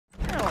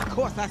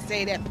course I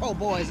say that poor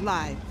boy's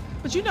life.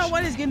 But you know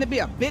what? It's getting to be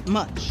a bit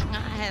much. I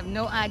have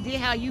no idea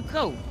how you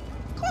cope.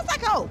 Of course I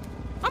cope.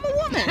 I'm a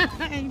woman.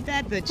 Ain't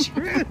that the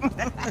truth?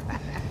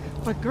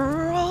 But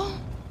girl,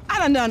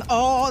 I done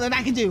all that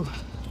I can do.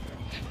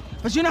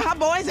 But you know how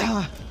boys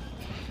are.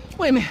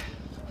 Wait a minute.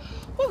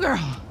 Oh, girl.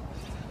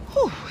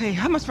 Whew, hey,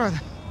 how much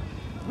further?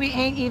 We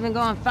ain't even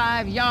gone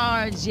 5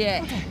 yards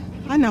yet. Okay.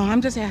 I know,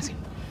 I'm just asking.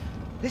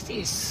 This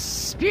is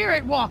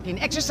spirit walking.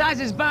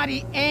 Exercises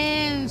body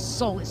and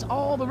soul. It's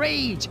all the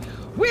rage.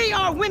 We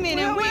are women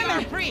and we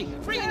are free.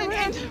 Free in the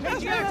end.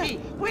 Patriarchy.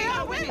 We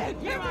are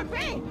women. You are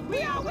free.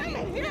 We are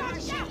women. Here are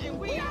shouting.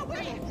 We are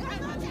women.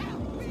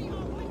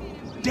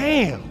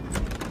 Damn.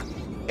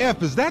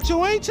 F, is that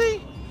your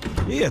auntie?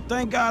 Yeah,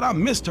 thank God I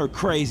missed her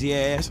crazy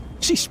ass.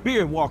 She's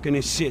spirit walking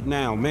and shit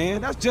now,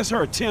 man. That's just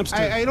her attempts to...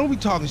 Hey, don't be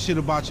talking shit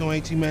about your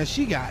auntie, man.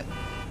 She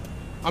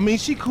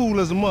cool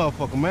as a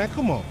motherfucker, man.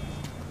 Come on.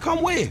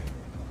 Come where?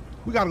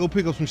 We gotta go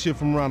pick up some shit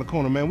from around the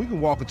corner, man. We can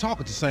walk and talk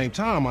at the same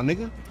time, my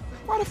nigga.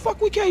 Why the fuck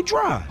we can't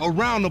drive?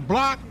 Around the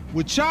block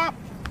with Chop?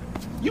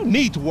 You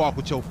need to walk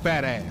with your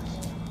fat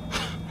ass.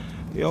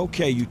 Yeah,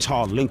 okay, you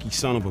tall, linky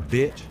son of a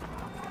bitch.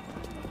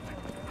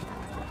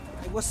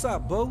 Hey, what's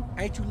up, boo?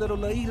 Ain't you little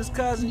Laida's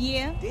cousin?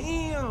 Yeah.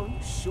 Damn,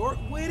 you short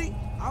with it?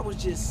 I was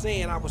just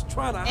saying I was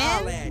trying to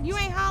holler at you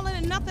ain't hollering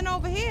at nothing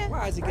over here.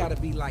 Why is it gotta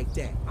be like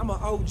that? I'm an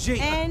OG.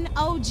 And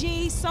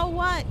OG, so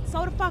what?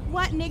 So the fuck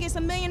what, nigga? It's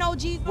a million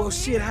OGs Well, over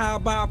shit, here. how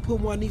about I put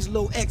one of these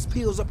little X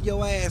pills up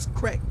your ass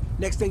crack?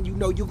 Next thing you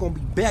know, you're gonna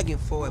be begging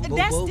for it, boo-boo.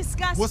 That's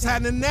disgusting. What's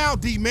happening now,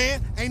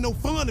 D-man? Ain't no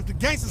fun if the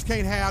gangsters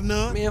can't have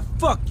none. Man,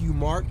 fuck you,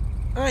 Mark.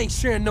 I ain't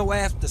sharing no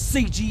ass with the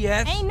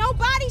CGF. Ain't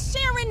nobody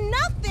sharing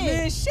nothing.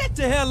 Man, shut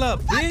the hell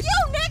up, fuck bitch.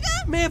 you,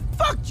 nigga. Man,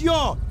 fuck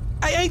y'all.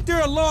 Hey, ain't there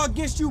a law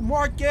against you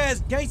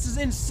mark-ass gangsters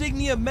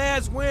insignia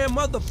mask-wearing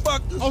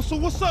motherfuckers? Oh, so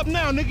what's up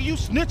now, nigga? You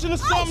snitching or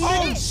something,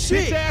 nigga?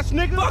 Shit. Bitch-ass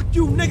nigga? Fuck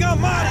you, nigga.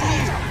 I'm out of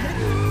here.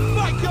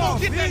 Fuck y'all,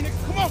 Get that bitch.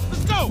 nigga. Come on,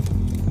 let's go.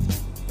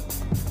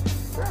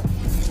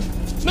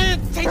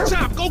 Man, take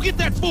Chop. Go get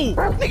that fool.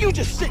 Nigga, you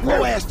just sitting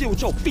your ass there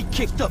with your feet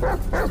kicked up.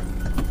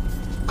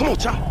 Come on,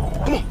 Chop.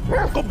 Come on.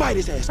 Go bite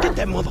his ass. Get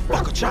that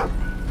motherfucker, Chop.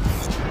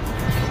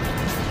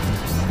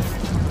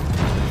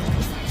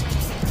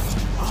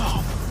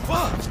 Oh,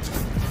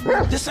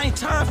 fuck. This ain't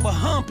time for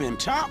humping,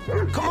 Chop.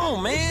 Come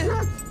on, man.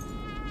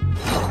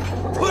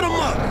 Put him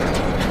up.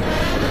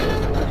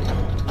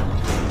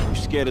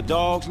 You scared of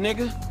dogs,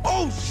 nigga?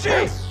 Oh,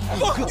 shit.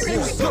 Fuck you,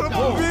 you son of a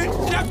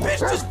bitch. That bitch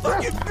just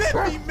fucking bit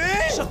me,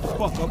 man. Shut the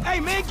fuck up. Hey,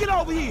 man, get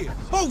over here.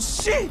 Oh,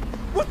 shit.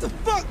 What the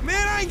fuck,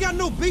 man? I ain't got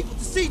no beef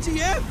with the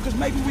CGF. Because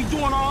maybe we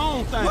doing our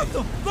own thing. What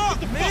the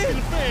fuck, man? Fuck in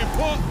the fan,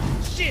 punk.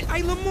 Shit.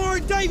 Hey, Lamar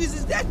Davis,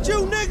 is that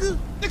you, nigga?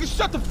 Nigga,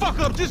 shut the fuck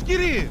up. Just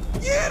get in.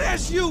 Yeah,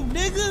 that's you,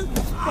 nigga.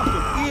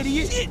 Fucking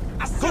idiot. Shit.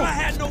 I said I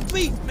had no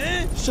beef,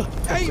 man. Shut the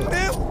fuck Hey, up.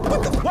 man,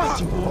 what the Watch fuck?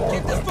 him, boy.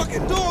 Get this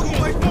fucking dog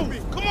away from me.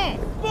 Come on.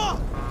 Fuck.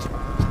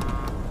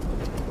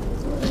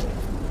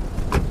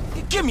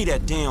 Give me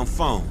that damn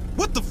phone.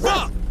 What the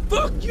fuck?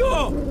 Fuck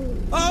y'all.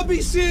 I'll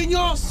be seeing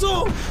y'all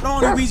soon. The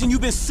only reason you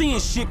been seeing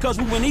shit cause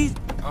we when these...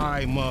 All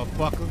right,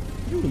 motherfucker.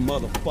 You the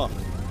motherfucker.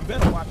 You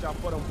better watch out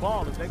for them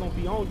ballers. They gonna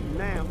be on you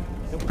now.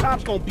 Them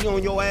cops gonna be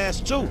on your ass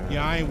too.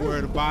 Yeah, I ain't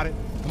worried about it.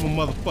 I'm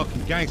a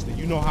motherfucking gangster.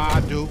 You know how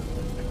I do.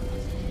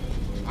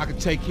 I can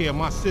take care of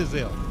my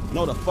sizzle.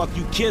 No, the fuck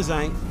you kids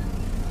ain't.